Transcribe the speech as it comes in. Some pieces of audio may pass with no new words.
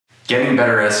Getting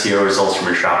better SEO results from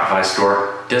your Shopify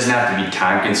store doesn't have to be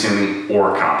time consuming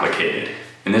or complicated.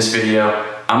 In this video,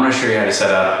 I'm going to show you how to set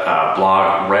up a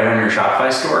blog right on your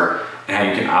Shopify store and how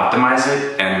you can optimize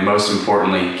it and most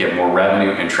importantly, get more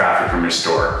revenue and traffic from your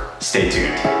store. Stay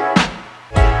tuned.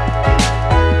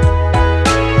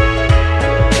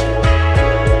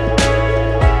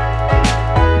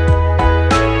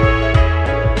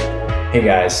 Hey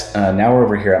guys, now we're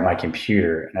over here at my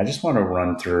computer and I just want to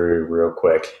run through real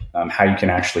quick how you can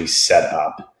actually set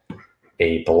up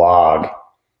a blog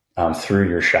through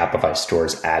your Shopify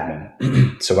store's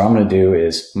admin. So what I'm going to do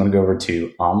is I'm going to go over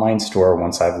to online store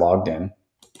once I've logged in.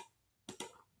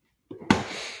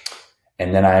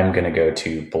 And then I'm going to go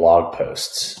to blog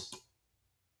posts.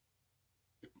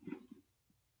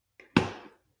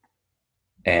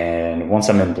 And once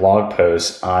I'm in blog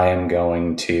posts, I am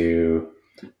going to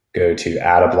go to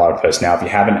add a blog post. Now, if you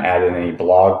haven't added any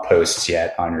blog posts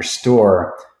yet on your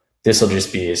store, this will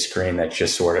just be a screen that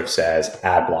just sort of says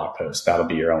add blog post. That'll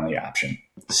be your only option.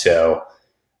 So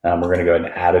we're going to go ahead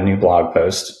and add a new blog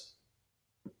post.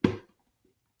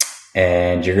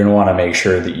 And you're going to want to make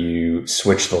sure that you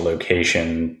switch the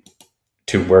location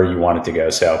to where you want it to go.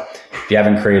 So if you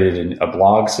haven't created a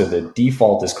blog, so the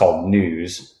default is called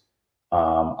news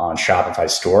on Shopify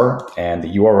store. And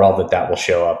the URL that will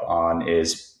show up on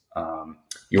is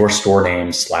your store name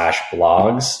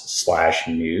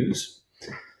 /blogs/news.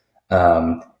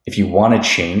 If you want to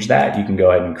change that, you can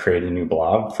go ahead and create a new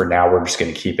blog. For now, we're just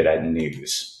going to keep it at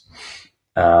news.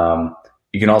 You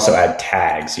can also add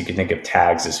tags. You can think of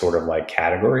tags as sort of like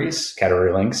categories,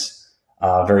 category links,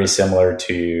 very similar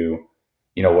to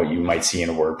what you might see in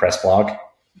a WordPress blog.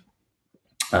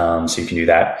 So you can do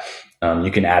that.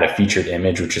 You can add a featured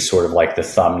image, which is sort of like the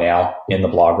thumbnail in the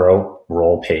blog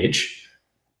roll page.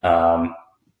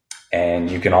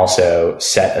 And you can also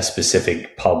set a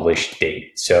specific published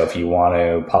date. So if you want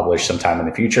to publish sometime in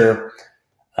the future,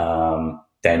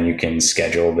 then you can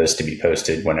schedule this to be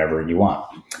posted whenever you want.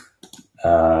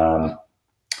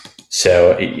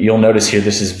 So you'll notice here,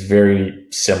 this is very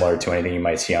similar to anything you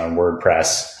might see on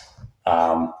WordPress.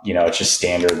 It's just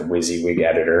standard WYSIWYG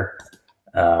editor.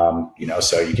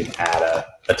 So you can add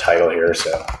a title here.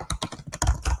 So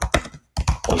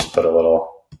we'll just put a little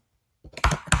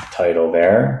title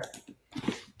there.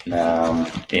 And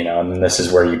then this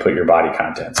is where you put your body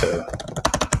content. So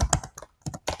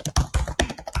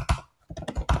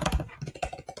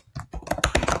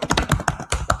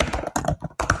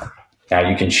now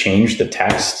you can change the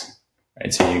text,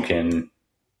 right? So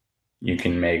you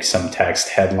can make some text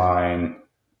headline.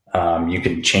 You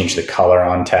can change the color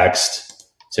on text.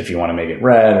 So if you want to make it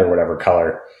red or whatever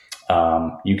color,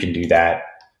 you can do that.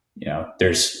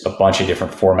 There's a bunch of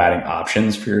different formatting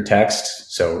options for your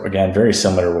text. So again, very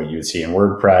similar to what you would see in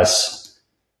WordPress.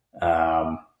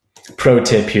 Pro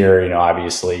tip here,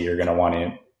 obviously you're going to want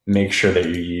to make sure that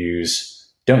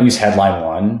don't use headline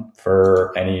 1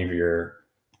 for any of your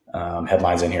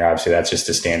headlines in here. Obviously that's just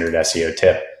a standard SEO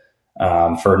tip.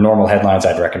 For normal headlines,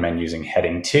 I'd recommend using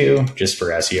heading 2 just for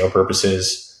SEO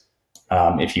purposes.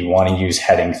 If you want to use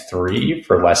heading 3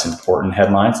 for less important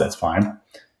headlines, that's fine.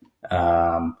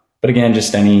 But again,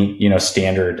 just any,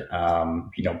 standard,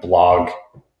 blog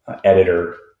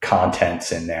editor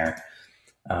contents in there.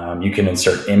 You can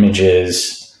insert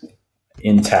images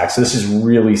in text. So this is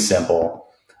really simple.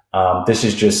 This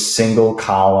is just single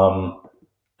column,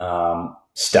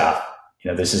 stuff.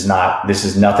 This is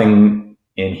nothing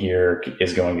in here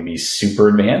is going to be super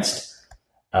advanced.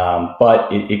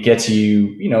 But it gets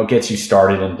you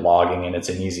started in blogging, and it's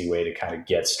an easy way to kind of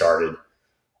get started,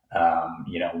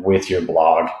 with your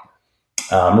blog.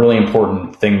 Really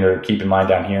important thing to keep in mind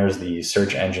down here is the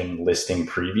search engine listing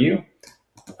preview.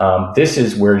 This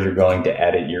is where you're going to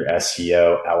edit your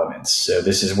SEO elements. So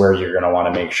this is where you're going to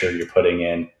want to make sure you're putting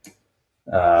in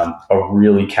a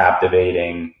really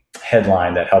captivating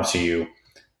headline that helps you,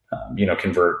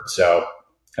 convert. So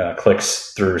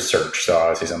clicks through search. So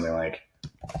I'll say something like,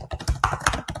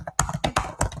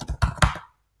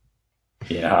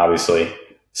 obviously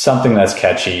something that's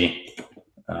catchy.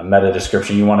 Meta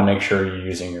description, you want to make sure you're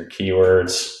using your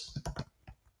keywords.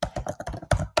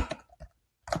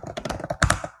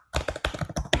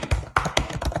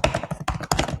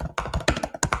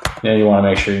 You want to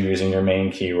make sure you're using your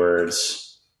main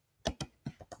keywords.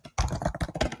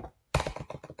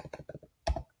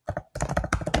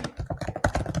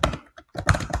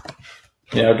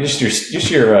 Just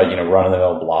your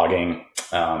run-of-the-mill blogging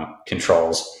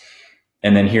controls.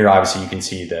 And then here, obviously, you can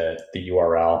see the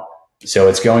URL. So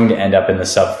it's going to end up in the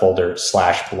subfolder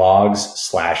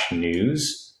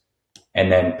 /blogs/news,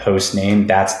 and then post name.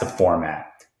 That's the format.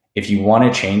 If you want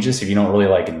to change this, if you don't really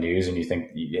like news and you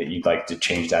think you'd like to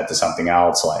change that to something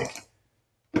else, like,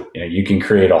 you can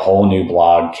create a whole new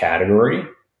blog category.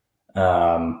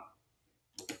 And,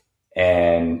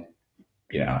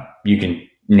 you can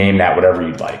name that whatever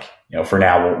you'd like. For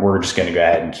now, we're just going to go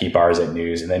ahead and keep ours at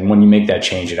news. And then when you make that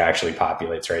change, it actually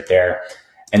populates right there.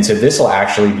 And so this will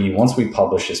actually be, once we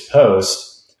publish this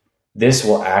post, this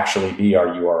will actually be our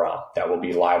URL that will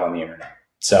be live on the internet.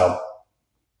 So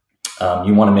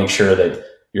you want to make sure that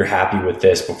you're happy with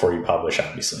this before you publish,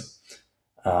 obviously.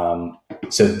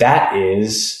 So that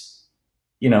is,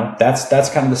 that's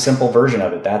kind of the simple version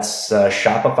of it. That's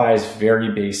Shopify's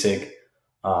very basic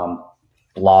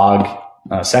blog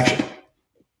section.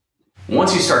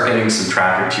 Once you start getting some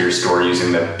traffic to your store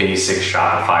using the basic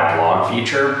Shopify blog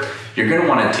feature, you're going to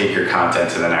want to take your content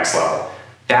to the next level.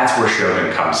 That's where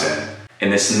Shogun comes in. In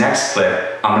this next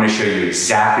clip, I'm going to show you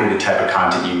exactly the type of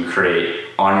content you can create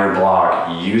on your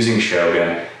blog using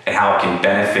Shogun and how it can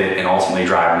benefit and ultimately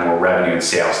drive more revenue and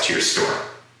sales to your store.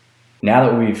 Now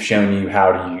that we've shown you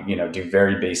how to do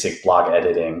very basic blog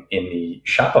editing in the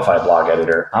Shopify blog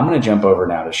editor, I'm going to jump over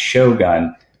now to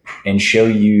Shogun and show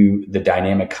you the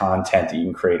dynamic content that you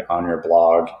can create on your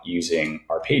blog using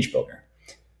our page builder.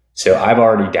 So I've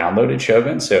already downloaded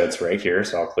Shogun, so it's right here.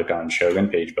 So I'll click on Shogun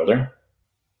Page Builder.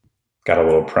 Got a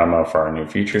little promo for our new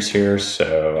features here.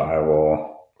 So I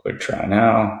will click try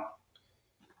now.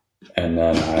 And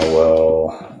then I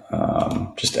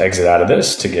will just exit out of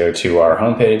this to go to our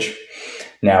homepage.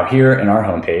 Now here in our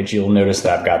homepage, you'll notice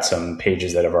that I've got some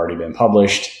pages that have already been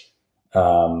published.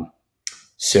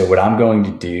 So what I'm going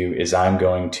to do is I'm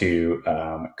going to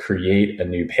create a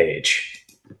new page.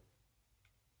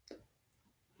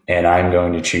 And I'm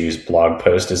going to choose blog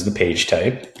post as the page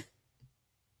type.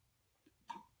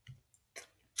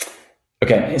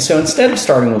 Okay, so instead of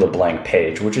starting with a blank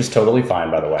page, which is totally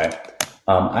fine, by the way,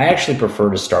 I actually prefer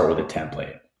to start with a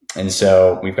template. And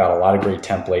so we've got a lot of great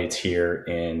templates here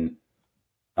in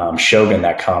Shogun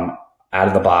that come out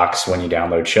of the box when you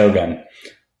download Shogun.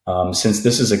 Since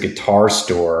this is a guitar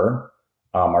store,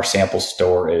 our sample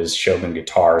store is Shogun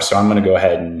Guitar. So I'm going to go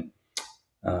ahead and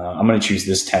I'm going to choose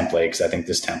this template because I think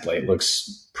this template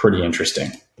looks pretty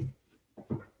interesting.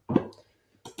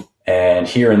 And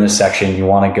here in this section, you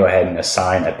want to go ahead and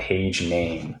assign a page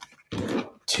name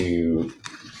to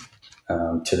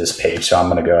this page. So I'm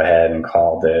going to go ahead and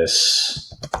call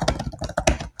this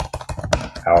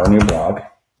Our New Blog.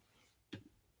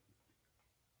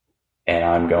 And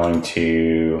I'm going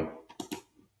to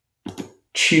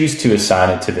choose to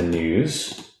assign it to the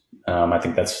news. I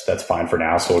think that's fine for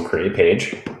now. So we'll create a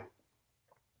page.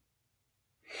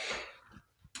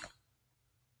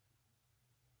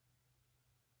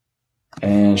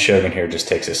 And Shogun here just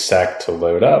takes a sec to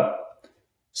load up.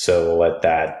 So we'll let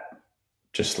that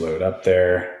just load up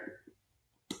there.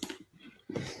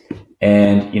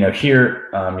 And here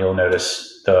you'll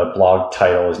notice the blog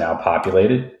title is now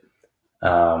populated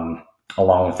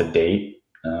along with the date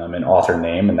and author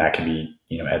name, and that can be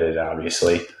edited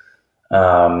obviously.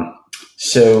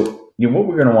 So what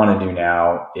we're going to want to do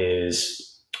now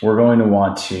is we're going to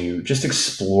want to just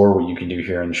explore what you can do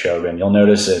here in Shogun. You'll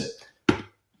notice that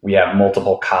we have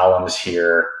multiple columns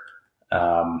here.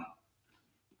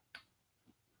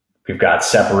 We've got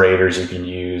separators you can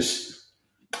use.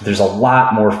 There's a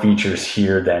lot more features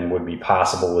here than would be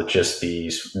possible with just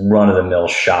these run-of-the-mill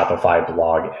Shopify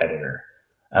blog editor.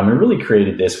 We really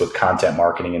created this with content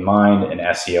marketing in mind and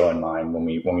SEO in mind when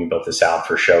we built this out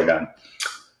for Shogun.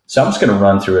 So I'm just going to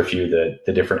run through a few of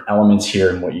the different elements here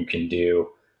and what you can do.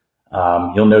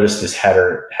 You'll notice this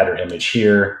header image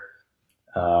here.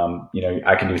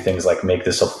 I can do things like make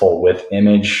this a full width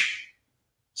image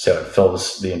so it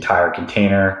fills the entire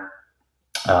container.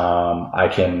 I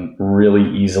can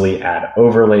really easily add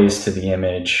overlays to the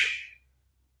image.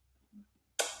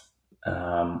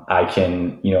 I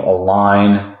can,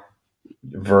 align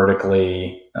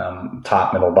vertically,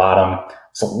 top, middle, bottom.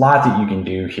 There's a lot that you can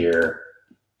do here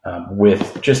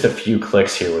with just a few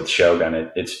clicks here with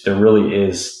Shogun. There really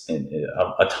is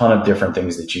a ton of different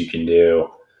things that you can do.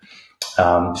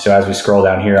 So as we scroll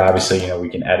down here, obviously, we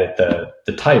can edit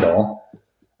the title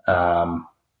and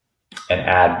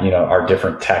add, our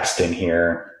different text in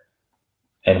here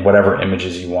and whatever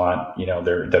images you want,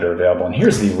 that are available. And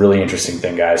here's the really interesting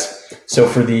thing, guys. So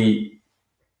for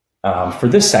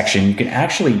this section, you can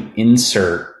actually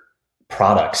insert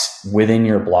products within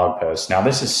your blog post. Now,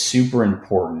 this is super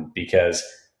important because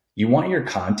you want your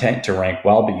content to rank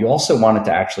well, but you also want it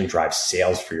to actually drive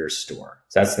sales for your store.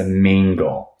 So that's the main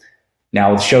goal.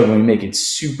 Now with Shogun, we make it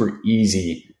super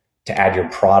easy to add your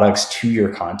products to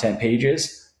your content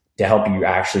pages to help you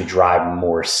actually drive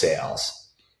more sales.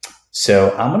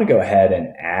 So I'm going to go ahead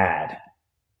and add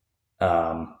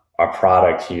our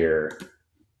product here.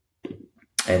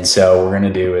 And so what we're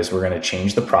going to do is we're going to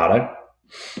change the product,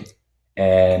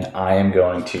 and I am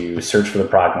going to search for the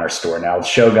product in our store. Now with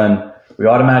Shogun, we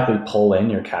automatically pull in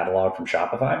your catalog from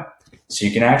Shopify. So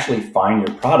you can actually find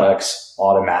your products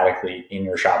automatically in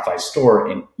your Shopify store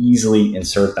and easily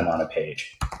insert them on a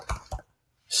page.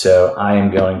 So I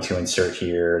am going to insert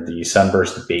here the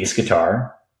Sunburst bass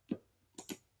guitar,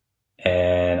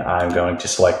 and I'm going to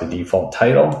select the default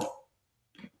title.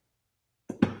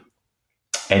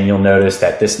 And you'll notice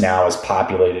that this now is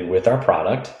populated with our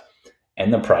product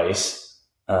and the price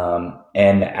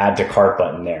and the add to cart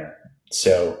button there.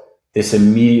 So this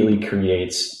immediately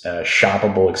creates a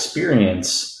shoppable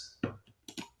experience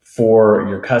for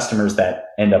your customers that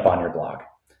end up on your blog.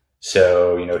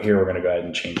 So, here we're going to go ahead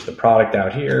and change the product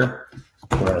out here.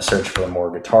 We're going to search for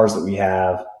more guitars that we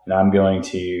have. And I'm going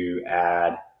to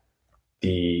add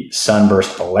the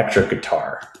Sunburst electric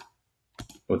guitar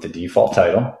with the default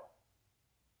title.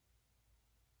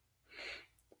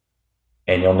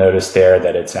 And you'll notice there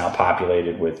that it's now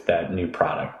populated with that new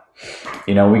product.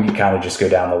 We can kind of just go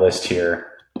down the list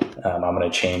here. I'm going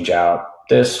to change out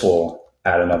this. We'll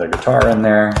add another guitar in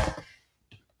there.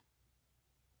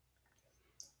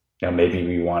 Maybe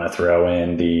we want to throw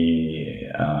in the,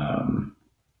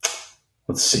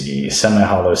 let's see,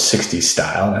 semi-hollow 60s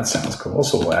style. That sounds cool.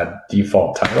 So we'll add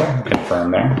default title,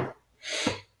 confirm there.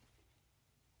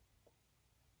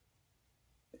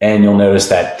 And you'll notice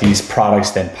that these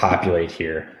products then populate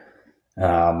here.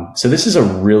 So this is a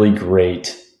really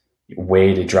great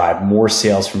way to drive more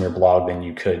sales from your blog than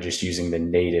you could just using the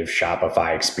native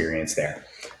Shopify experience there.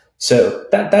 So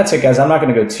that's it, guys. I'm not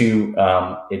going to go too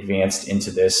advanced into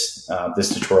this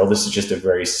tutorial. This is just a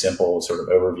very simple sort of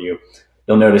overview.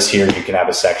 You'll notice here you can have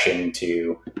a section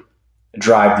to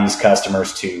drive these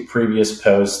customers to previous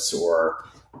posts or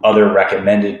other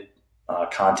recommended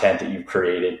content that you've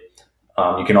created.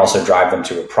 You can also drive them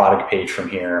to a product page from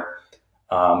here.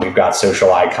 We've got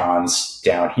social icons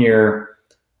down here,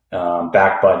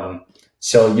 back button.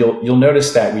 So you'll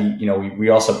notice that we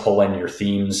also pull in your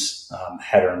themes,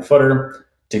 header and footer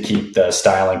to keep the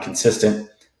styling consistent.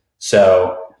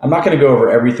 So I'm not going to go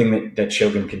over everything that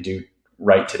Shogun can do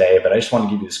right today, but I just want to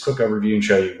give you this quick overview and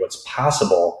show you what's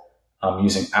possible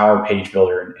using our page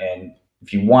builder. And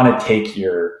if you want to take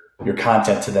your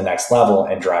content to the next level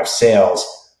and drive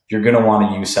sales, you're going to want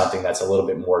to use something that's a little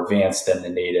bit more advanced than the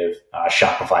native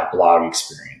Shopify blog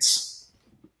experience.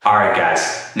 All right,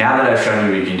 guys, now that I've shown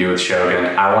you what you can do with Shogun,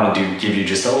 I want to give you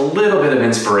just a little bit of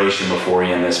inspiration before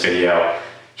we end this video.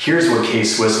 Here's what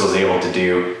K-Swiss was able to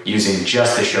do using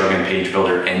just the Shogun Page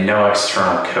Builder and no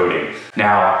external coding.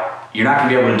 Now, you're not going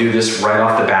to be able to do this right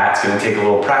off the bat. It's going to take a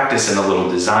little practice and a little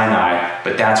design eye,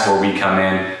 but that's where we come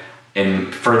in.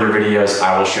 In further videos,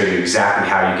 I will show you exactly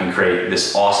how you can create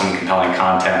this awesome, compelling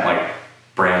content like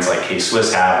brands like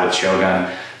K-Swiss have with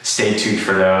Shogun. Stay tuned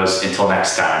for those. Until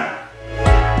next time.